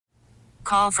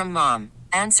Call from mom.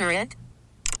 Answer it.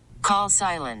 Call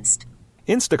silenced.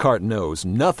 Instacart knows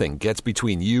nothing gets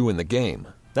between you and the game.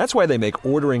 That's why they make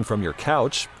ordering from your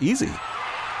couch easy.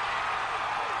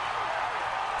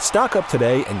 Stock up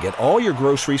today and get all your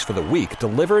groceries for the week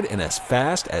delivered in as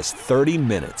fast as 30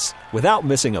 minutes without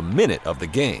missing a minute of the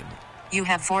game. You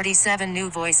have 47 new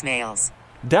voicemails.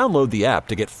 Download the app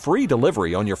to get free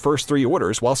delivery on your first 3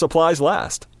 orders while supplies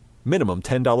last. Minimum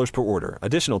 $10 per order.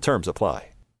 Additional terms apply.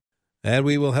 And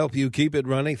we will help you keep it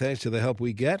running thanks to the help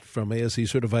we get from ASE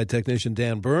certified technician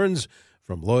Dan Burns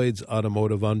from Lloyd's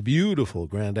Automotive on beautiful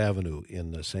Grand Avenue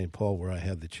in St. Paul, where I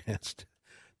had the chance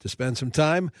to spend some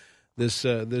time this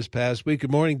past week. Good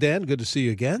morning, Dan. Good to see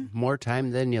you again. More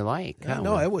time than you like.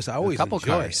 No, I always a couple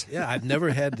cars. Yeah, I've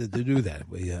never had to do that.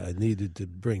 I needed to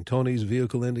bring Tony's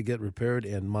vehicle in to get repaired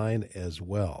and mine as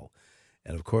well.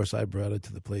 And, of course, I brought it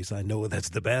to the place I know that's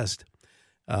the best.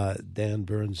 Dan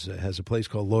Burns has a place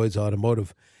called Lloyd's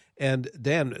Automotive. And,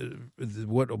 Dan,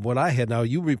 what I had now,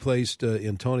 you replaced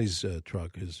in Tony's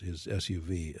truck, his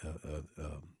SUV,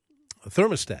 a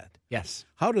thermostat. Yes.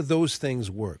 How do those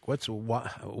things work? Why does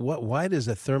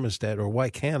a thermostat, or why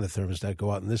can a thermostat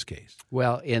go out in this case?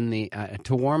 Well,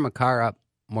 to warm a car up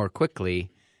more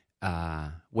quickly,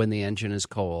 when the engine is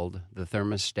cold, the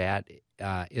thermostat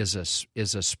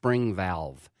is a spring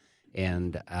valve,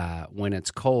 and when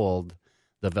it's cold,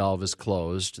 the valve is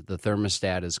closed. The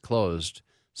thermostat is closed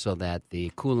so that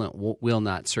the coolant will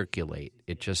not circulate.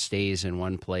 It just stays in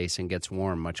one place and gets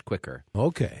warm much quicker.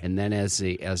 Okay. And then as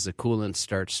the coolant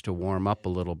starts to warm up a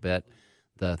little bit,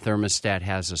 the thermostat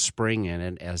has a spring in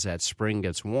it. As that spring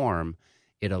gets warm,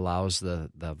 it allows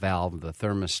the valve, the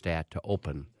thermostat, to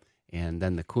open. And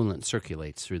then the coolant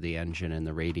circulates through the engine and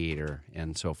the radiator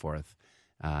and so forth.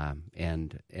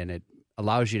 And it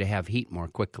allows you to have heat more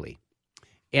quickly.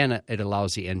 And it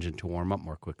allows the engine to warm up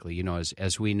more quickly. You know,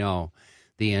 as we know,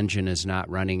 the engine is not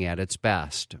running at its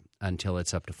best until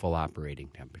it's up to full operating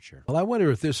temperature. Well, I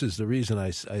wonder if this is the reason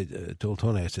I told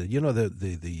Tony, I said,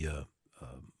 the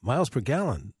miles per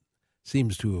gallon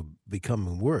seems to have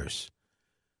become worse.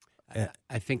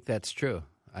 I think that's true.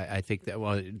 I think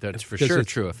that's for sure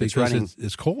true. If it's running,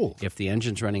 it's cold. If the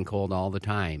engine's running cold all the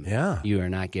time, yeah, you are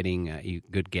not getting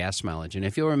good gas mileage. And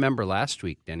if you'll remember last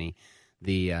week, Denny,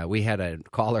 we had a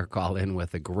caller call in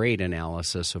with a great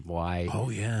analysis of why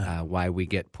we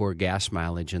get poor gas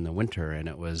mileage in the winter, and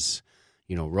it was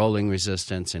rolling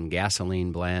resistance and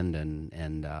gasoline blend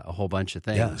and a whole bunch of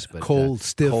things. Yeah, but cold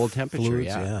temperature, fluids,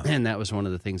 yeah, and that was one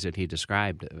of the things that he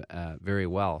described very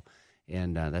well.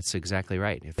 And that's exactly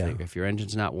right. If your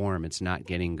engine's not warm, it's not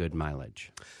getting good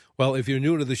mileage. Well, if you're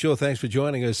new to the show, thanks for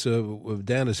joining us.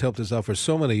 Dan has helped us out for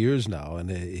so many years now, and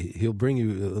he'll bring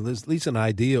you at least an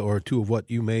idea or two of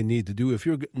what you may need to do. If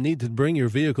you need to bring your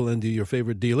vehicle into your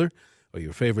favorite dealer or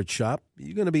your favorite shop,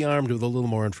 you're going to be armed with a little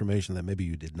more information that maybe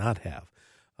you did not have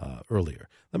earlier.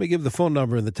 Let me give the phone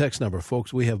number and the text number,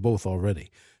 folks. We have both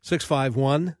already.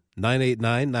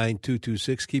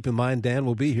 651-989-9226. Keep in mind, Dan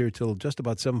will be here till just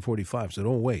about 7:45, so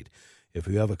don't wait. If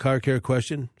you have a car care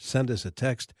question, send us a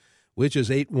text, which is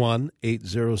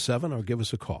 81807, or give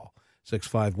us a call,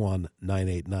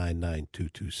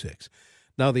 651-989-9226.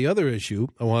 Now, the other issue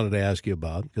I wanted to ask you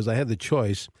about, because I had the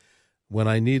choice when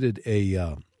I needed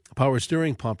a power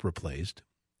steering pump replaced,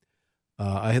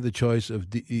 I had the choice of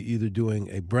either doing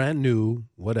a brand new,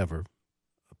 whatever,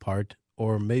 part,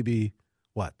 or maybe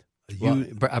what?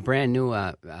 A brand new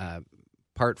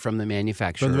part from the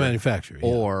manufacturer. From the manufacturer, yeah.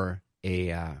 Or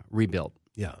a rebuilt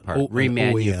part,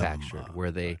 remanufactured, OEM,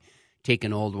 where they take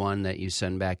an old one that you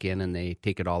send back in and they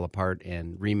take it all apart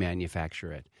and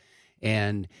remanufacture it.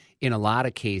 And in a lot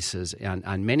of cases,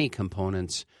 on many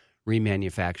components,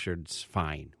 remanufactured's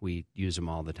fine. We use them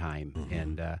all the time,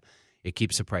 and it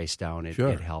keeps the price down.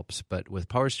 It helps. But with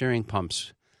power steering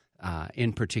pumps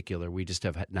in particular, we just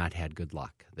have not had good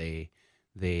luck. We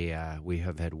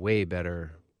have had way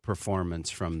better performance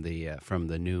from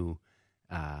the new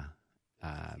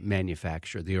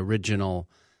manufacturer, the original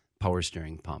power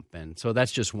steering pump. And so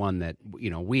that's just one that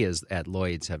we at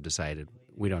Lloyd's have decided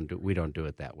we don't do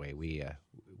it that way. We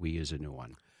use a new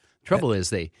one. Trouble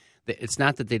is it's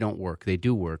not that they don't work. They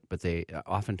do work, but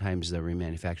oftentimes the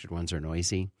remanufactured ones are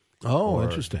noisy. Oh,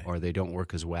 interesting. Or they don't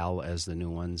work as well as the new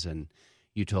ones. And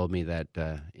you told me that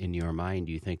in your mind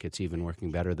you think it's even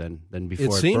working better than before.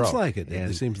 It seems broke. like it.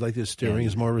 It seems like the steering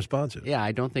is more responsive. Yeah,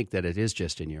 I don't think that it is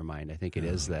just in your mind. I think it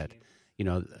is that,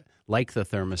 like the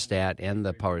thermostat and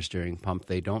the power steering pump,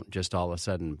 they don't just all of a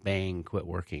sudden, bang, quit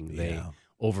working. They,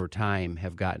 over time,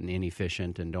 have gotten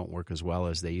inefficient and don't work as well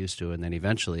as they used to. And then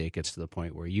eventually it gets to the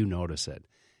point where you notice it.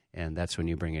 And that's when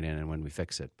you bring it in and when we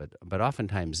fix it. But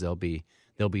oftentimes they'll be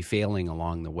they'll be failing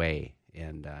along the way.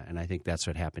 And I think that's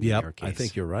what happened in your case. I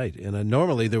think you're right. And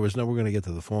normally we're going to get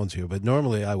to the phones here, but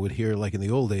normally I would hear, like in the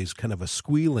old days, kind of a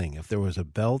squealing if there was a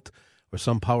belt or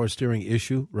some power steering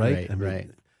issue, right?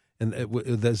 Right. And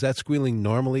is that squealing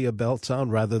normally a belt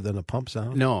sound rather than a pump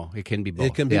sound? No, it can be both.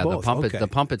 It can be both. The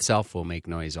pump itself will make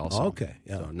noise also. Okay,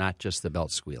 yeah. So not just the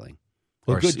belt squealing.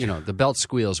 Well, Or, the belt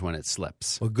squeals when it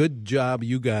slips. Well, good job,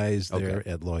 you guys there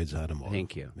at Lloyd's Automotive.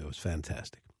 Thank you. It was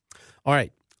fantastic. All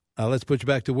right, let's put you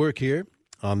back to work here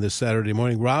on this Saturday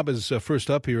morning. Rob is first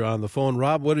up here on the phone.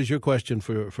 Rob, what is your question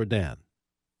for Dan?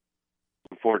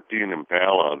 14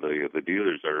 Impala, the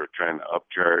dealers are trying to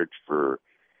upcharge for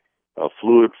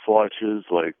fluid flushes,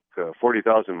 like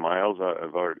 40,000 miles.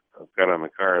 I've got on the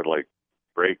car, like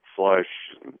brake flush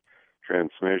and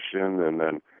transmission, and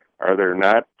then are there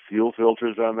not fuel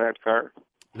filters on that car?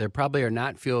 There probably are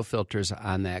not fuel filters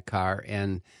on that car,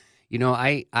 and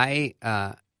I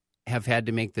have had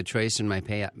to make the choice in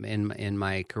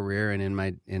my career and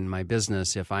in my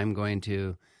business if I'm going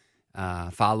to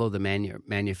follow the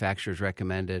manufacturer's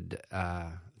recommended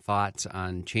thoughts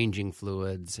on changing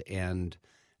fluids and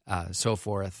so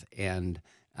forth, and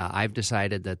I've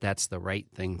decided that that's the right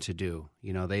thing to do.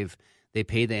 They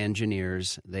pay the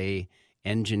engineers, they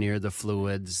engineer the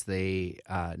fluids, they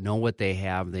know what they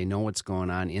have, they know what's going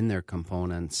on in their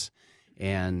components,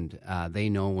 and they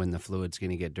know when the fluid's going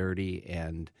to get dirty,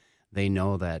 and they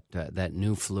know that that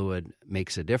new fluid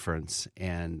makes a difference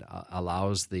and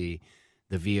allows the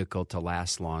vehicle to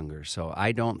last longer. So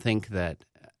I don't think that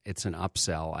it's an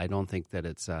upsell. I don't think that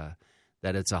it's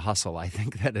a hustle. I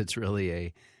think that it's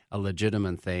really a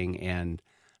legitimate thing. And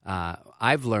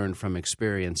I've learned from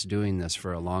experience doing this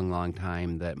for a long, long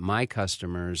time that my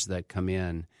customers that come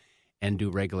in and do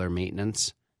regular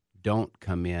maintenance don't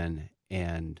come in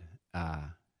and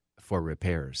for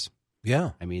repairs.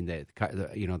 Yeah, I mean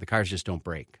the cars just don't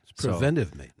break. It's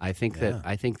preventive maintenance.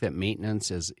 I think that maintenance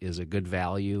is a good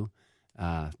value,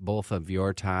 both of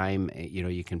your time.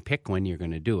 You can pick when you're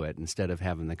going to do it instead of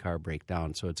having the car break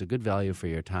down. So it's a good value for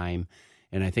your time,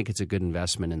 and I think it's a good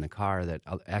investment in the car that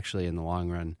actually in the long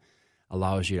run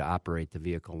allows you to operate the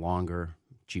vehicle longer,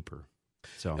 cheaper.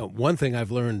 So one thing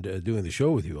I've learned doing the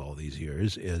show with you all these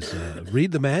years is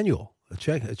read the manual.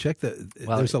 Check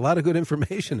there's a lot of good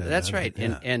information in that's it. Right.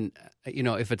 Yeah. And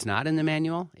if it's not in the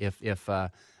manual, if a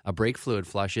brake fluid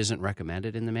flush isn't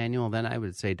recommended in the manual, then I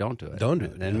would say don't do it. Don't do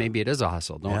it. Then maybe it is a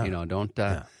hustle. Don't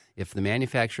if the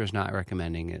manufacturer is not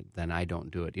recommending it, then I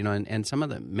don't do it.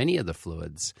 And many of the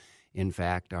fluids, in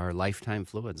fact, are lifetime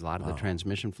fluids. A lot of the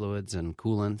transmission fluids and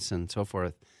coolants and so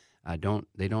forth don't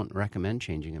recommend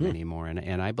changing them anymore,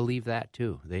 and I believe that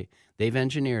too. They've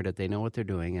engineered it. They know what they're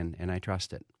doing, and I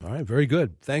trust it. All right, very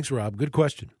good. Thanks, Rob. Good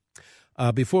question.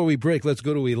 Before we break, let's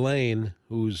go to Elaine,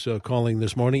 who's calling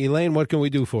this morning. Elaine, what can we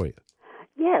do for you?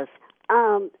 Yes.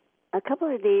 A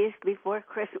couple of days before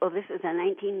Christmas, this is a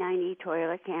 1990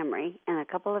 Toyota Camry, and a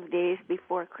couple of days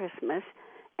before Christmas,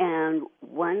 and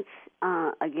once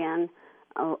again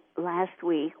last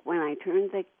week when I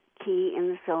turned the key in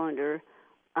the cylinder,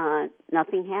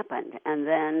 nothing happened. And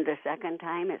then the second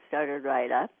time it started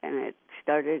right up, and it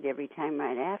started every time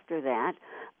right after that.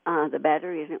 The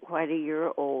battery isn't quite a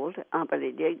year old, but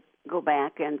they did go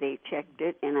back and they checked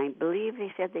it, and I believe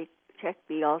they said they checked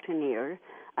the alternator.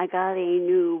 I got a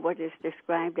new, what is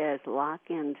described as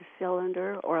lock-in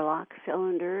cylinder or lock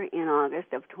cylinder in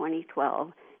August of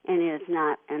 2012, and it is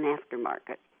not an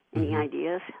aftermarket. Any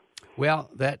ideas?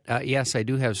 Well, yes, I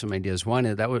do have some ideas. One,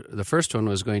 the first one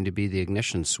was going to be the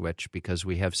ignition switch, because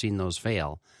we have seen those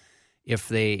fail.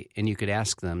 And you could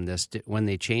ask them this, when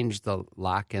they changed the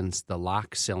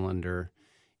lock cylinder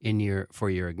for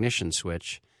your ignition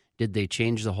switch, did they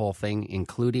change the whole thing,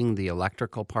 including the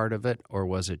electrical part of it, or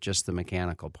was it just the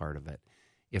mechanical part of it?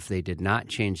 If they did not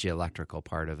change the electrical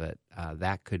part of it,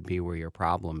 that could be where your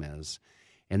problem is.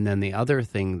 And then the other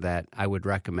thing that I would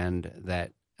recommend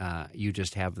that you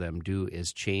just have them do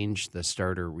is change the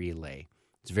starter relay.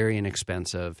 It's very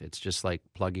inexpensive. It's just like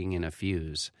plugging in a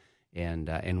fuse,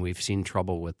 and we've seen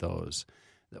trouble with those.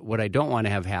 What I don't want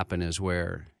to have happen is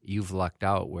where you've lucked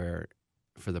out, where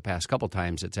for the past couple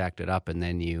times it's acted up, and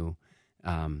then you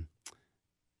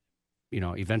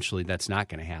eventually that's not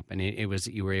going to happen.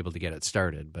 You were able to get it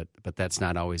started, but that's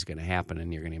not always going to happen,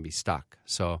 and you're going to be stuck.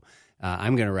 So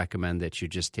I'm going to recommend that you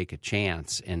just take a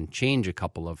chance and change a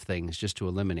couple of things just to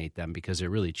eliminate them, because they're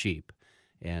really cheap,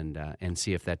 and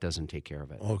see if that doesn't take care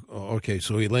of it. Okay,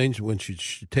 so Elaine, when she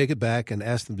should take it back and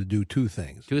ask them to do two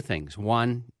things. Two things.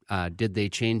 One, did they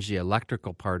change the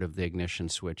electrical part of the ignition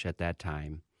switch at that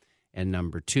time? And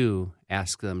number two,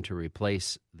 ask them to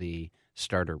replace the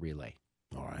starter relay.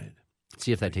 All right.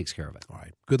 See if that takes care of it. All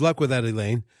right. Good luck with that,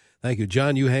 Elaine. Thank you.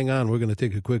 John, you hang on. We're going to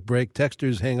take a quick break.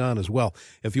 Texters, hang on as well.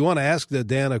 If you want to ask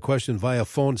Dan a question via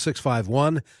phone,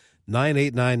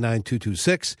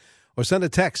 651-989-9226, or send a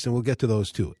text, and we'll get to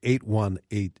those too,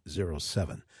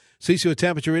 81807. CCO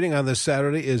temperature reading on this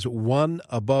Saturday is 1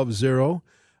 above zero.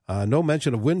 No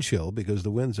mention of wind chill because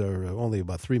the winds are only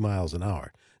about 3 miles an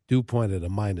hour. Dew point at a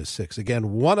 -6.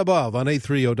 Again, 1 above on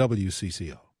 830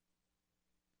 WCCO.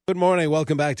 Good morning.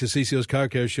 Welcome back to CCO's Car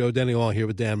Care Show. Denny Long here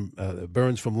with Dan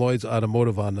Burns from Lloyd's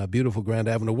Automotive on beautiful Grand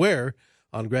Avenue. Where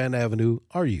on Grand Avenue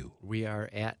are you? We are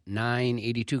at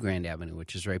 982 Grand Avenue,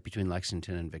 which is right between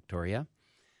Lexington and Victoria.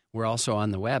 We're also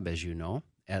on the web, as you know,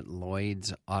 at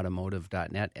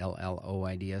lloydsautomotive.net,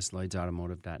 LLOIDS,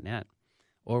 lloydsautomotive.net.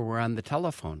 Or we're on the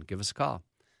telephone. Give us a call,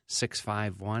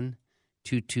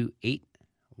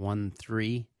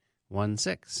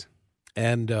 651-228-1316.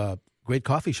 And great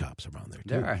coffee shops around there,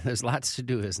 too. There's lots to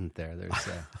do, isn't there?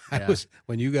 There's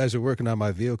when you guys are working on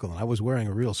my vehicle, and I was wearing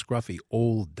a real scruffy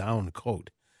old down coat,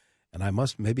 and I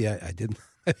didn't, maybe I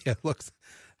looked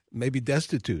maybe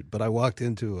destitute, but I walked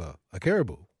into a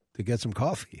Caribou to get some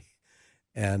coffee,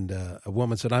 and a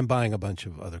woman said, "I'm buying a bunch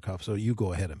of other coffee, so you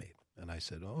go ahead of me." And I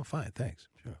said, "Oh, fine, thanks,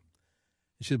 sure."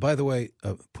 And she said, "By the way,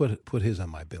 put his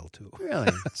on my bill too."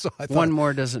 Really? So I thought, one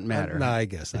more doesn't matter. No, I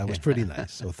guess that was pretty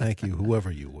nice. So thank you, whoever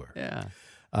you were. Yeah.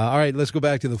 All right, let's go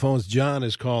back to the phones. John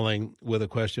is calling with a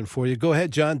question for you. Go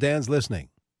ahead, John. Dan's listening.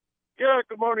 Yeah,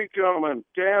 good morning, gentlemen.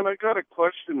 Dan, I got a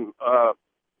question. I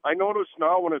notice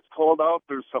now when it's cold out,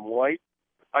 there's some white,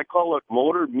 I call it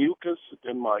motor mucus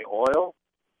in my oil.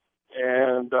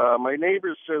 And my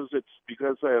neighbor says it's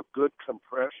because I have good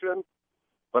compression,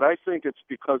 but I think it's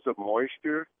because of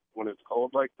moisture when it's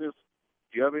cold like this.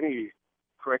 Do you have any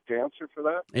correct answer for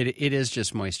that? It is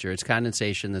just moisture. It's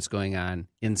condensation that's going on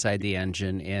inside the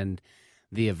engine, and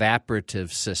the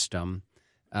evaporative system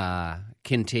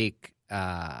can take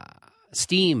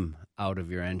steam out of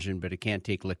your engine, but it can't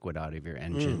take liquid out of your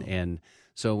engine. And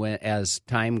so as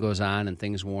time goes on and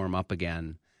things warm up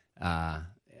again,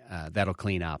 that'll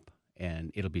clean up.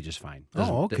 And it'll be just fine.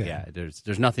 Okay. Yeah,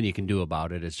 there's nothing you can do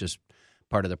about it. It's just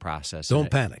part of the process. Don't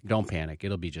panic. Don't panic.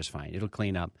 It'll be just fine. It'll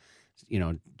clean up.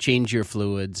 Change your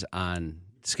fluids on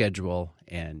schedule,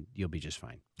 and you'll be just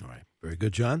fine. All right. Very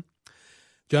good, John.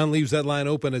 John leaves that line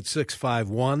open at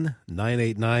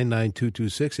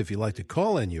 651-989-9226 if you'd like to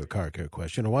call in your car care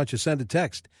question, or why don't you send a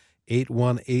text,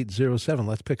 81807.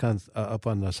 Let's pick up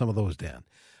on some of those, Dan.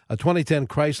 A 2010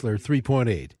 Chrysler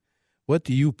 3.8. What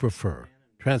do you prefer?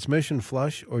 Transmission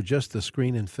flush or just the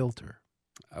screen and filter?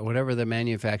 Whatever the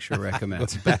manufacturer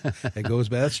recommends. It goes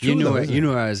back. That's true. You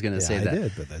knew I was going to say that. I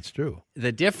did, but that's true.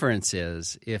 The difference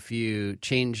is if you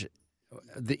change,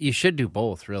 you should do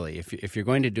both, really. If you're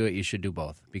going to do it, you should do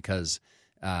both, because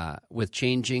with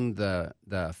changing the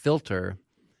filter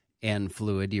and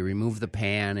fluid, you remove the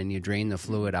pan and you drain the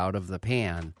fluid out of the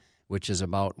pan, which is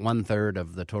about 1/3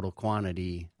 of the total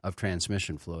quantity of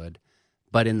transmission fluid.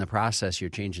 But in the process, you're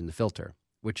changing the filter,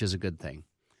 which is a good thing.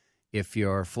 If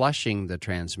you're flushing the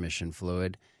transmission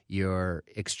fluid, you're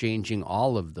exchanging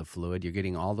all of the fluid. You're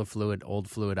getting all the fluid, old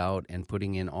fluid out, and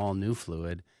putting in all new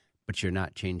fluid, but you're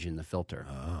not changing the filter.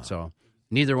 Oh. So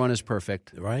neither one is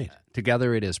perfect. Right.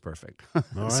 Together, it is perfect. All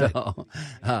right. So,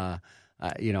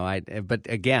 but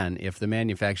again, if the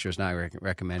manufacturer is not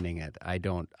recommending it, I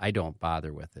don't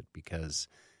bother with it, because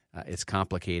it's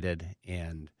complicated,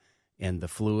 and the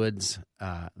fluids,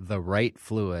 the right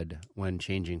fluid when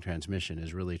changing transmission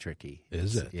is really tricky.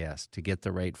 Is it? Yes, to get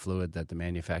the right fluid that the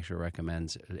manufacturer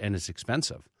recommends, and it's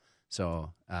expensive.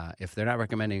 So if they're not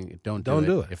recommending it, don't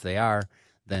do it. If they are,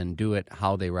 then do it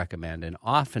how they recommend. And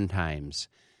oftentimes,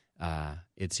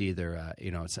 it's either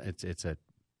it's a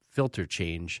filter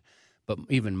change, but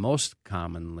even most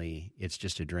commonly, it's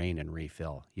just a drain and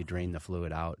refill. You drain the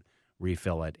fluid out,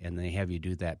 refill it, and they have you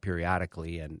do that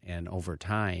periodically, and over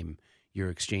time, you're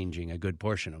exchanging a good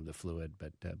portion of the fluid,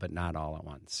 but not all at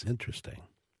once. Interesting.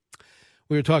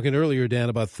 We were talking earlier, Dan,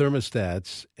 about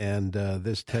thermostats, and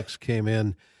this text came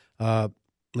in. I'm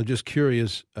just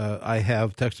curious.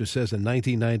 Texter says, a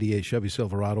 1998 Chevy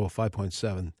Silverado, a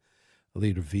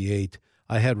 5.7-liter V8.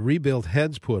 I had rebuilt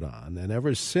heads put on, and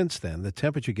ever since then, the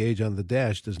temperature gauge on the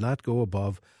dash does not go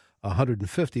above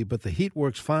 150, but the heat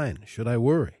works fine. Should I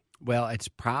worry? Well, it's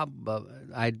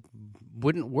I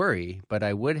wouldn't worry, but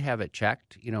I would have it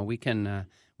checked. We can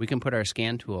put our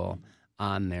scan tool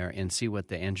on there and see what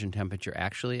the engine temperature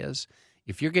actually is.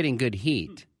 If you're getting good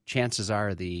heat, chances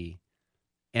are the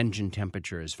engine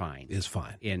temperature is fine.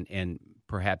 And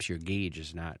perhaps your gauge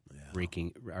is not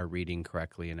reading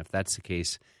correctly. And if that's the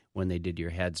case, when they did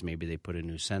your heads, maybe they put a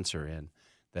new sensor in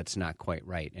that's not quite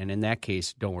right. And in that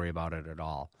case, don't worry about it at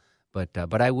all.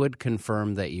 But I would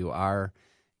confirm that you are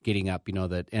getting up,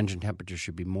 that engine temperature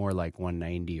should be more like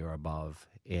 190 or above,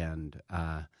 and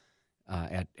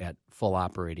at full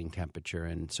operating temperature.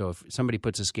 And so if somebody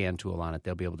puts a scan tool on it,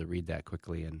 they'll be able to read that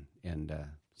quickly and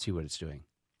see what it's doing.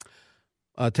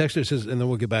 Texter says, and then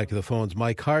we'll get back to the phones.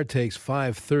 My car takes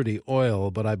 530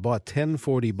 oil, but I bought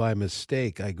 1040 by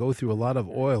mistake. I go through a lot of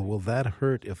oil. Will that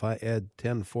hurt if I add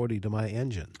 1040 to my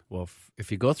engine? Well,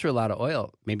 if you go through a lot of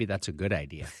oil, maybe that's a good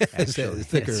idea. It's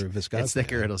thicker viscosity. It's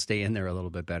thicker. It'll stay in there a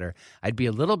little bit better. I'd be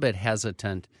a little bit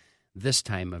hesitant this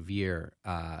time of year.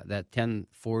 That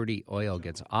 1040 oil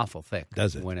gets awful thick.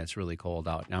 Does it? When it's really cold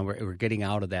out. Now we're getting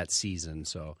out of that season,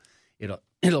 so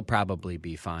it'll probably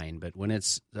be fine. But when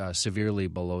it's severely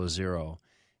below zero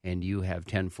and you have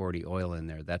 1040 oil in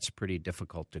there, that's pretty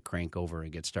difficult to crank over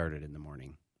and get started in the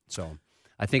morning. So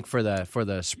I think for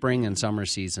the spring and summer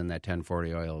season, that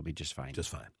 1040 oil will be just fine. Just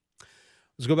fine.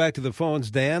 Let's go back to the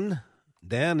phones. Dan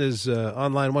is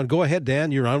on line one. Go ahead,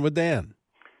 Dan. You're on with Dan.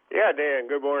 Yeah, Dan,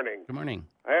 good morning. Good morning.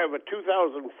 I have a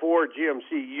 2004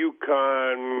 GMC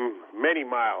Yukon, many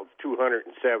miles,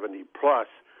 270 plus.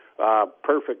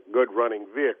 Perfect, good running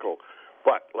vehicle.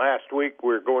 But last week we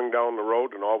were going down the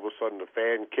road and all of a sudden the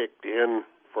fan kicked in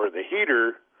for the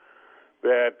heater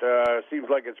that seems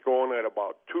like it's going at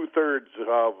about 2/3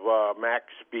 of max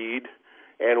speed,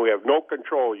 and we have no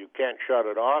control. You can't shut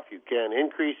it off. You can't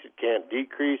increase it, can't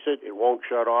decrease it. It won't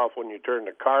shut off when you turn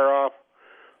the car off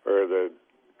or the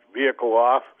vehicle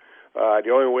off.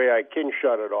 The only way I can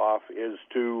shut it off is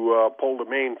to pull the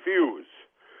main fuse.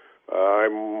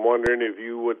 I'm wondering if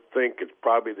you would think it's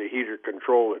probably the heater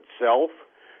control itself,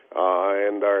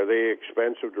 and are they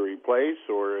expensive to replace,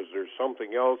 or is there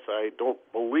something else? I don't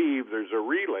believe there's a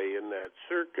relay in that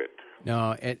circuit.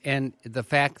 No, and the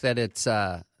fact that it's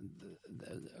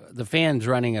the fan's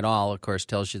running at all, of course,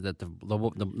 tells you that the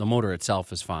motor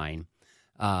itself is fine,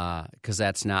 because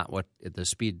that's not what the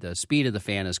speed of the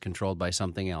fan is controlled by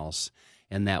something else,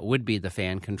 and that would be the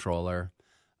fan controller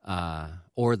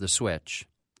or the switch.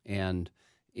 And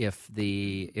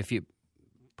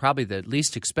probably the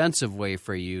least expensive way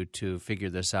for you to figure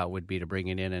this out would be to bring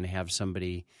it in and have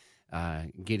somebody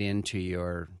get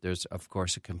into there's of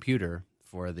course a computer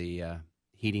for the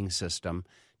heating system,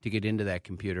 to get into that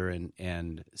computer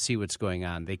and see what's going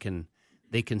on. They can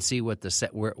see what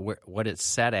what it's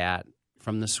set at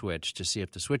from the switch to see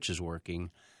if the switch is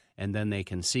working, and then they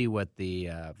can see what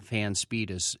the fan speed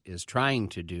is trying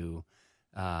to do.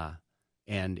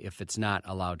 And if it's not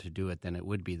allowed to do it, then it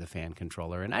would be the fan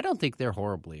controller. And I don't think they're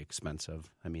horribly expensive.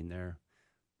 I mean,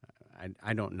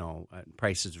 I don't know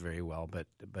prices very well, but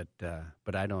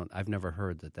I've never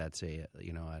heard that that's a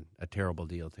terrible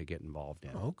deal to get involved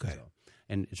in. Okay. So,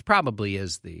 and it probably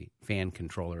is the fan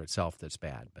controller itself that's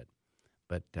bad,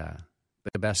 but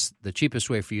the cheapest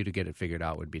way for you to get it figured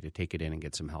out would be to take it in and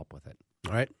get some help with it.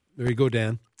 All right. There you go,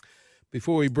 Dan.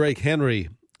 Before we break, Henry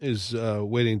is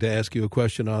waiting to ask you a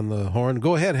question on the horn.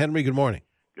 Go ahead, Henry. Good morning.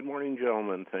 Good morning,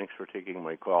 gentlemen. Thanks for taking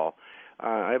my call.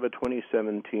 I have a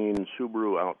 2017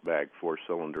 Subaru Outback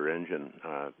four-cylinder engine.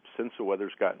 Since the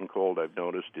weather's gotten cold, I've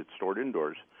noticed it's stored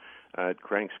indoors. It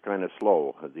cranks kind of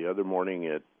slow. The other morning,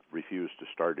 it refused to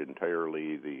start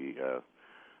entirely.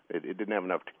 It didn't have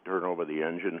enough to turn over the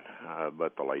engine,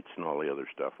 but the lights and all the other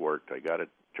stuff worked. I got it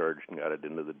charged and got it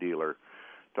into the dealer.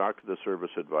 Talked to the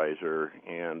service advisor,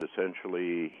 and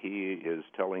essentially he is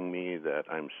telling me that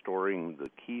I'm storing the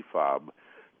key fob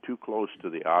too close to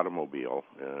the automobile.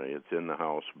 It's in the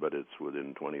house, but it's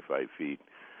within 25 feet,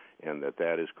 and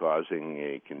that is causing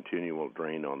a continual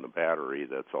drain on the battery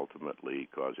that's ultimately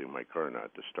causing my car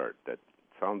not to start. That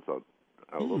sounds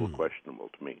a little questionable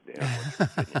to me,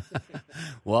 Dan.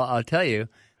 Well, I'll tell you,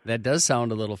 that does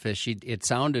sound a little fishy. It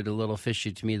sounded a little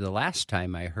fishy to me the last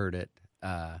time I heard it.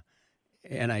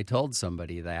 And I told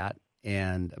somebody that,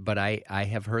 but I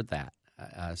have heard that.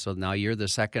 So now you're the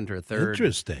second or third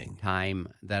time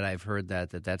that I've heard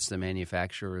that's the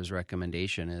manufacturer's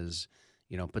recommendation is,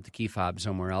 put the key fob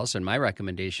somewhere else. And my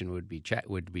recommendation would be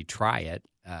try it,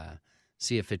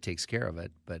 see if it takes care of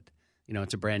it. But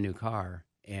it's a brand new car,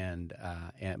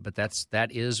 but that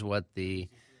is what the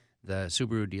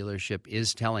Subaru dealership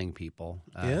is telling people,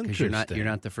 because you're not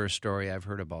the first story I've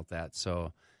heard about that.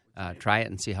 So. Try it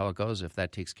and see how it goes. If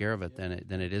that takes care of it, then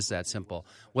it is that simple.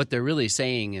 What they're really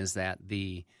saying is that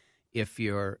if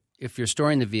you're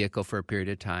storing the vehicle for a period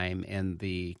of time and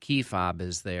the key fob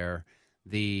is there,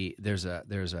 there's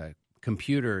a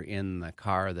computer in the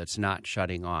car that's not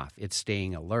shutting off. It's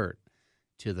staying alert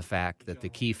to the fact that the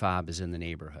key fob is in the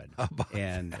neighborhood.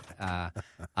 And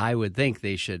I would think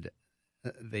they should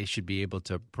they should be able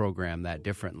to program that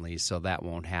differently so that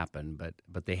won't happen.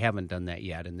 But they haven't done that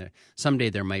yet. And someday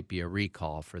there might be a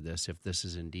recall for this if this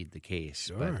is indeed the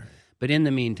case. Sure. But in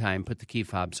the meantime, put the key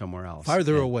fob somewhere else.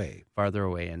 Farther away,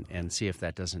 and see if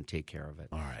that doesn't take care of it.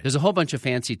 All right. There's a whole bunch of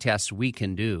fancy tests we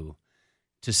can do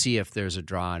to see if there's a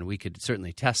draw, and we could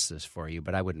certainly test this for you,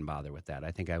 but I wouldn't bother with that.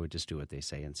 I think I would just do what they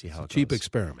say and see how it goes. Cheap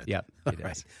experiment. Yep, it is.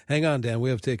 Right. Hang on, Dan.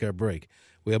 We have to take our break.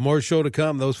 We have more show to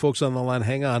come. Those folks on the line,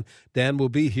 hang on. Dan will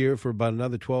be here for about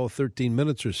another 12, 13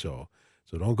 minutes or so.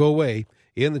 So don't go away.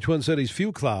 In the Twin Cities,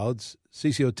 few clouds,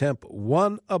 CCO temp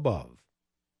 1 above.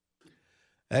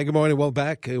 Hey, good morning. Welcome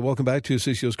back to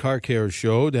CCO's Car Care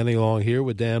Show. Denny Long here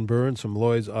with Dan Burns from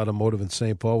Lloyd's Automotive in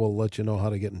St. Paul. We'll let you know how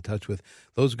to get in touch with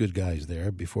those good guys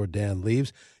there before Dan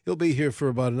leaves. He'll be here for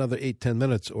about another 8-10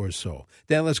 minutes or so.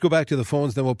 Dan, let's go back to the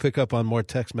phones, then we'll pick up on more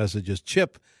text messages.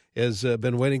 Chip has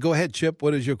been waiting. Go ahead, Chip.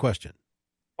 What is your question?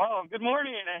 Well, good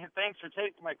morning, and thanks for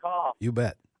taking my call. You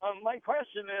bet. My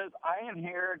question is, I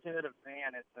inherited a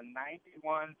van. It's a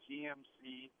 91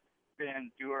 GMC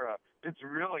Bandura. It's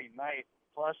really nice.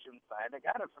 Plush inside. I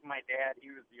got it from my dad. He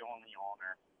was the only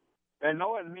owner. I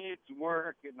know it needs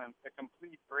work and a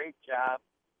complete brake job,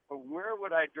 but where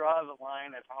would I draw the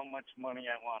line at how much money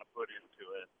I want to put into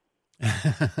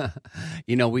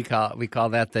it? We call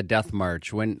that the death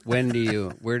march. When do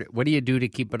you what do you do to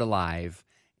keep it alive?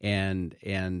 And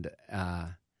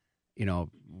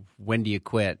when do you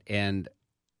quit? And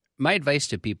my advice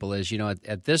to people is,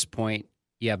 at this point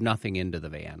you have nothing into the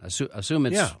van.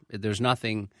 Assume there's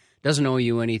nothing. Doesn't owe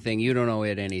you anything. You don't owe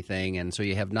it anything, and so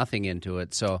you have nothing into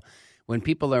it. So when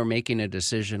people are making a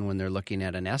decision, when they're looking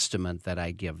at an estimate that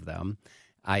I give them,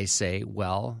 I say,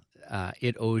 well,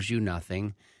 it owes you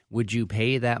nothing. Would you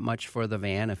pay that much for the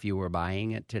van if you were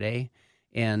buying it today?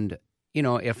 And,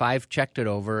 if I've checked it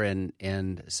over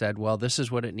and said, well, this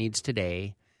is what it needs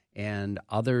today, and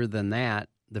other than that,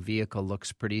 the vehicle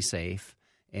looks pretty safe,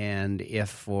 and if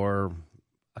for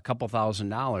a couple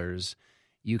 $1,000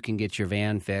 you can get your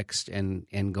van fixed and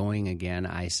going again,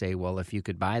 I say, well, if you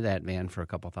could buy that van for a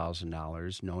couple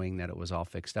 $1,000, knowing that it was all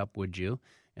fixed up, would you?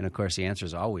 And of course, the answer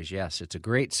is always yes. It's a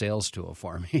great sales tool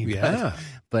for me. Yeah,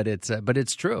 but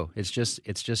it's true. It's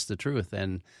just the truth.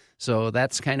 And so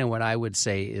that's kind of what I would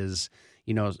say is,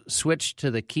 switch to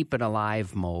the keep it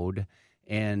alive mode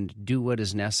and do what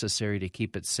is necessary to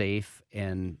keep it safe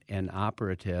and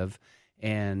operative.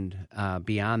 And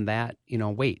beyond that,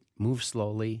 wait, move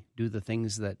slowly, do the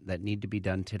things that need to be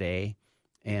done today,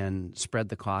 and spread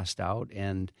the cost out.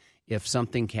 And if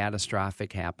something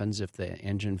catastrophic happens, if the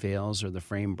engine fails or the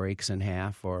frame breaks in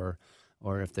half or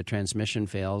if the transmission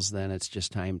fails, then it's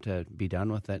just time to be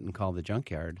done with it and call the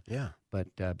junkyard. Yeah. But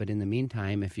in the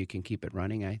meantime, if you can keep it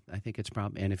running, I think it's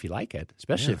probably, and if you like it,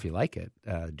 especially if you like it,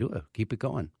 do it. Keep it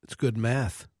going. It's good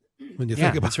math. When you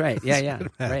think about that's right. Yeah,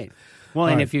 right. Well,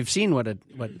 and if you've seen what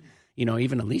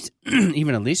even a lease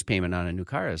payment on a new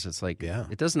car is, it's like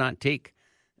it does not take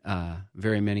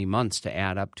very many months to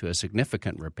add up to a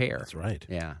significant repair. That's right.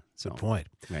 Yeah. Good point.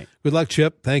 Right. Good luck,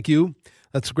 Chip. Thank you.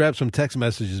 Let's grab some text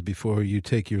messages before you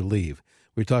take your leave.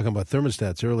 We were talking about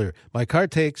thermostats earlier. My car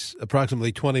takes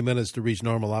approximately 20 minutes to reach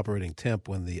normal operating temp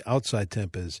when the outside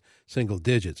temp is single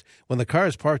digits. When the car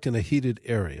is parked in a heated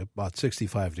area, about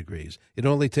 65 degrees, it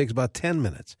only takes about 10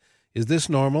 minutes. Is this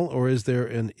normal, or is there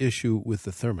an issue with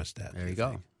the thermostat? There you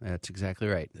go. That's exactly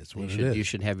right. That's what it is. You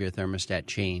should have your thermostat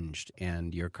changed,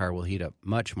 and your car will heat up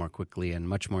much more quickly and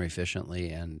much more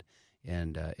efficiently, and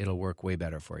it'll work way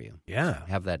better for you. Yeah. So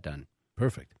have that done.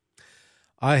 Perfect.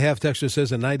 I have texture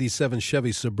says a 97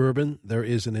 Chevy Suburban. There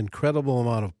is an incredible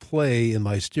amount of play in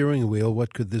my steering wheel.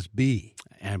 What could this be?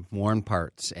 And worn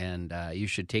parts. And you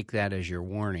should take that as your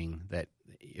warning that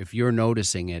if you're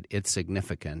noticing it, it's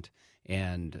significant.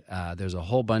 And there's a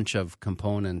whole bunch of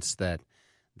components that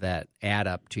add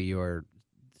up to your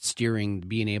steering,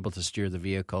 being able to steer the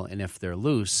vehicle. And if they're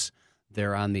loose,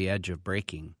 they're on the edge of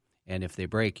breaking. And if they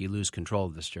break, you lose control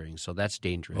of the steering. So that's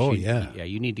dangerous. Oh,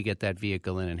 You need to get that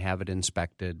vehicle in and have it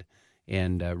inspected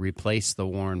and replace the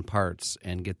worn parts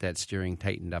and get that steering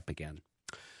tightened up again.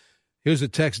 Here's a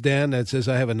text, Dan, that says,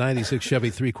 I have a 96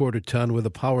 Chevy 3/4 ton with a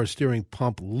power steering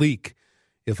pump leak.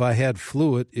 If I had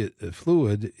fluid,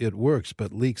 it works,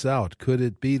 but leaks out. Could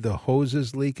it be the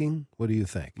hoses leaking? What do you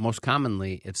think? Most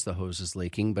commonly, it's the hoses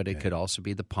leaking, but it could also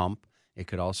be the pump. It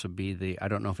could also be I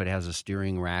don't know if it has a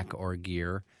steering rack or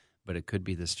gear, but it could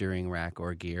be the steering rack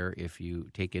or gear. If you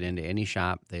take it into any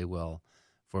shop, they will,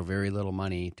 for very little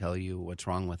money, tell you what's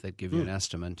wrong with it, give you an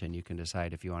estimate, and you can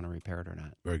decide if you want to repair it or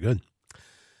not. Very good.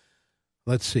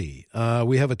 Let's see.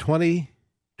 We have a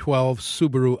 2012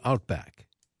 Subaru Outback.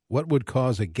 What would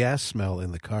cause a gas smell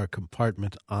in the car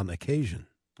compartment on occasion?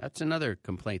 That's another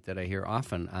complaint that I hear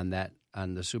often on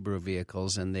the Subaru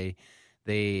vehicles, and they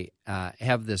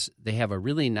have a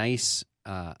really nice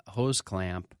hose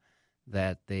clamp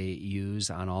that they use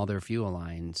on all their fuel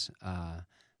lines,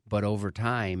 but over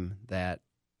time that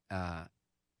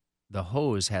the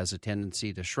hose has a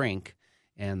tendency to shrink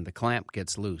and the clamp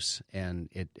gets loose, and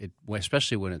it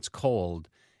especially when it's cold,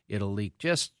 it'll leak.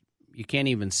 You can't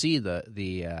even see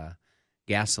the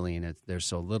gasoline. There's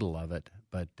so little of it,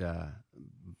 but a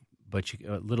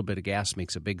little bit of gas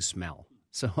makes a big smell.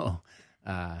 So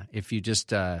if you just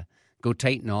go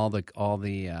tighten all the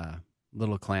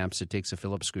little clamps, it takes a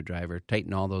Phillips screwdriver,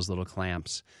 tighten all those little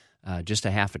clamps, just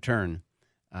a half a turn,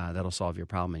 that'll solve your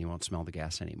problem, and you won't smell the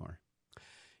gas anymore.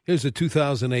 Here's a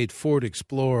 2008 Ford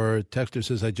Explorer. Texter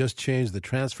says, I just changed the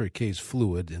transfer case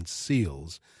fluid and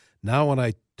seals. Now when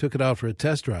I took it out for a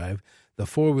test drive, the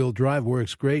four-wheel drive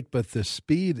works great, but the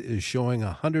speed is showing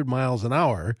 100 miles an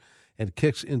hour and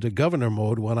kicks into governor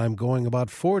mode when I'm going about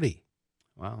 40.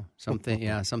 Wow, something's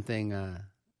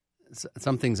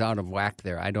out of whack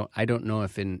there. I don't know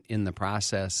if in the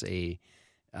process the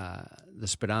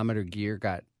speedometer gear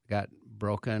got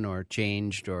broken or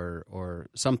changed or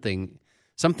something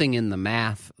in the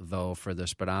math though for the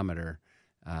speedometer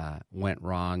went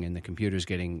wrong, and the computer's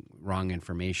getting wrong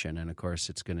information, and of course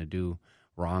it's going to do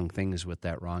wrong things with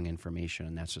that wrong information,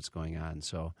 and that's what's going on.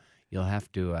 So you'll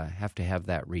have to have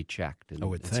that rechecked and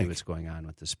see what's going on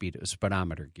with the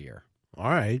speedometer gear. All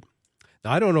right.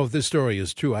 Now, I don't know if this story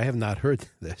is true. I have not heard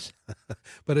this,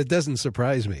 but it doesn't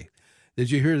surprise me.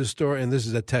 Did you hear the story? And this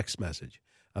is a text message.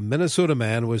 A Minnesota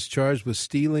man was charged with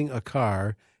stealing a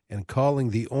car and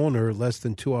calling the owner less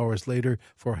than 2 hours later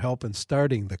for help in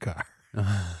starting the car.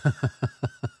 Yeah.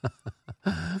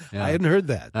 I hadn't heard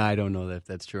that. I don't know if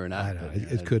that's true or not. I don't know.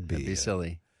 It could be. It'd be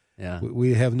silly. Yeah.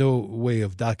 We have no way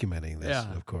of documenting this,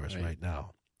 of course, right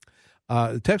now.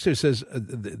 The texter says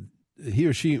he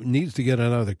or she needs to get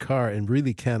another car and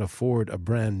really can't afford a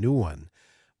brand new one.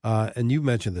 And you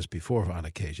mentioned this before on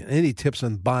occasion. Any tips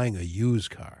on buying a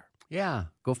used car? Yeah,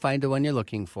 go find the one you're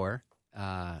looking for.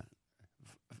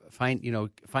 Find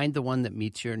the one that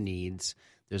meets your needs.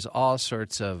 There's all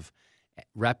sorts of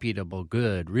reputable,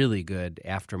 really good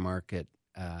aftermarket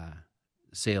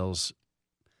sales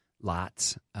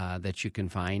lots that you can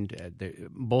find,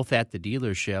 both at the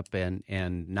dealership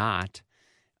and not.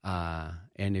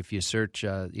 And if you search,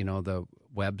 the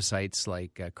websites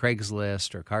like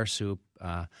Craigslist or CarSoup,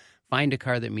 find a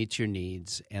car that meets your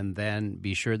needs, and then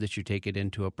be sure that you take it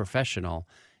into a professional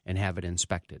and have it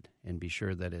inspected, and be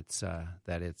sure that it's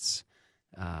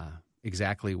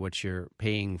exactly what you're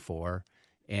paying for.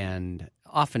 And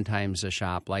oftentimes a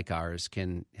shop like ours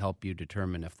can help you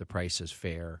determine if the price is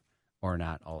fair or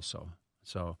not also.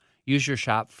 So use your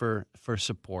shop for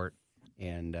support,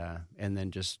 and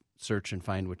then just search and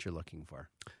find what you're looking for.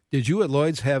 Did you at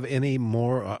Lloyd's have any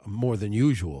more than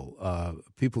usual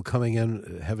people coming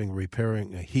in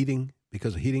repairing heating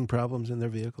because of heating problems in their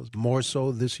vehicles? More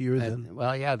so this year than?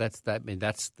 Well, yeah, that's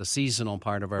the seasonal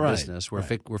part of our business.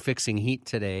 We're fixing heat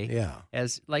today. Yeah,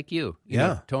 as like you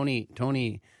know,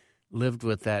 Tony lived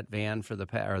with that van for the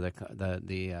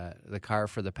car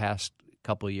for the past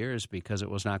couple of years because it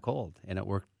was not cold, and it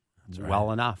worked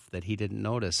well enough that he didn't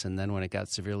notice. And then when it got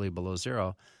severely below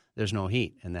zero, there's no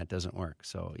heat, and that doesn't work.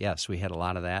 So yes, we had a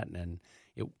lot of that, and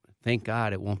thank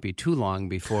God it won't be too long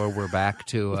before we're back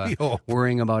to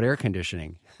worrying about air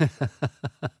conditioning.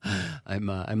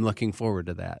 I'm looking forward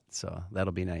to that, so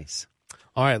that'll be nice.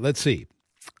 All right, let's see.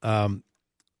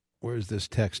 Where's this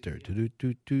texter?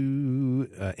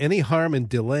 Any harm in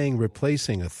delaying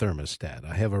replacing a thermostat?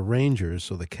 I have a Ranger,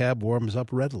 so the cab warms up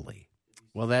readily.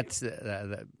 Well, that's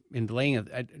in delaying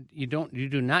it. You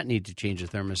do not need to change a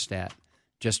thermostat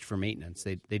just for maintenance.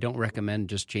 They don't recommend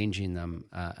just changing them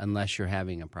unless you're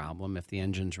having a problem. If the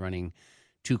engine's running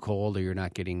too cold, or you're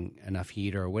not getting enough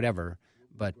heat, or whatever.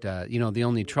 But the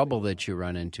only trouble that you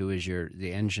run into is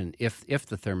the engine. If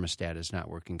the thermostat is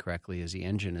not working correctly, is the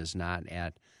engine is not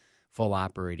at full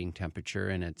operating temperature,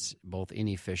 and it's both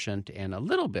inefficient and a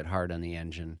little bit hard on the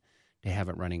engine to have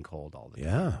it running cold all the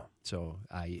time. Yeah. So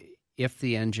if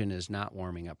the engine is not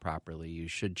warming up properly, you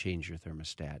should change your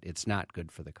thermostat. It's not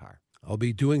good for the car. I'll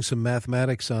be doing some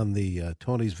mathematics on the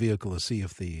Tony's vehicle to see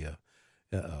if the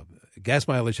gas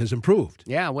mileage has improved.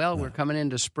 Yeah, well, we're coming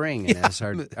into spring, and as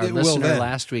our listener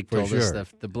last week told us,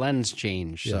 the blends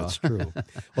change. Yeah, that's true.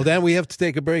 Well, Dan, we have to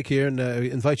take a break here and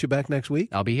invite you back next week.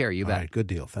 I'll be here. You bet. All right, good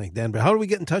deal. Thank Dan. How do we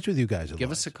get in touch with you guys?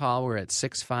 Give us a call. We're at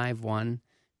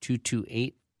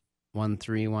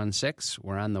 651-228-1316.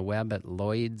 We're on the web at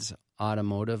Lloydsauto.com.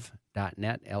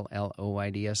 lloydsautomotive.net,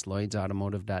 LLOYDS,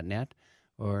 lloydsautomotive.net,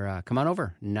 or come on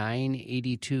over,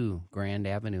 982 Grand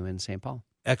Avenue in St. Paul.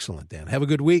 Excellent, Dan. Have a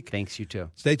good week. Thanks, you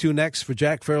too. Stay tuned next for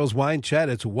Jack Farrell's Wine Chat.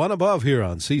 It's One Above here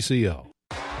on CCO.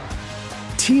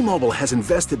 T-Mobile has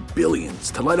invested billions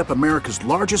to light up America's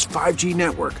largest 5G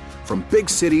network, from big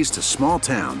cities to small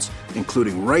towns,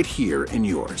 including right here in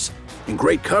yours. And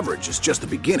great coverage is just the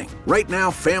beginning. Right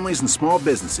now, families and small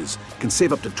businesses can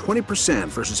save up to 20%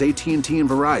 versus AT&T and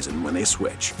Verizon when they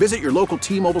switch. Visit your local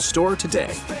T-Mobile store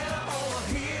today.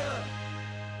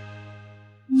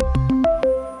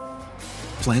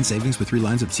 Plan savings with 3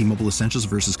 lines of T-Mobile Essentials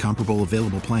versus comparable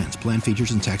available plans. Plan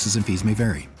features and taxes and fees may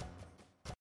vary.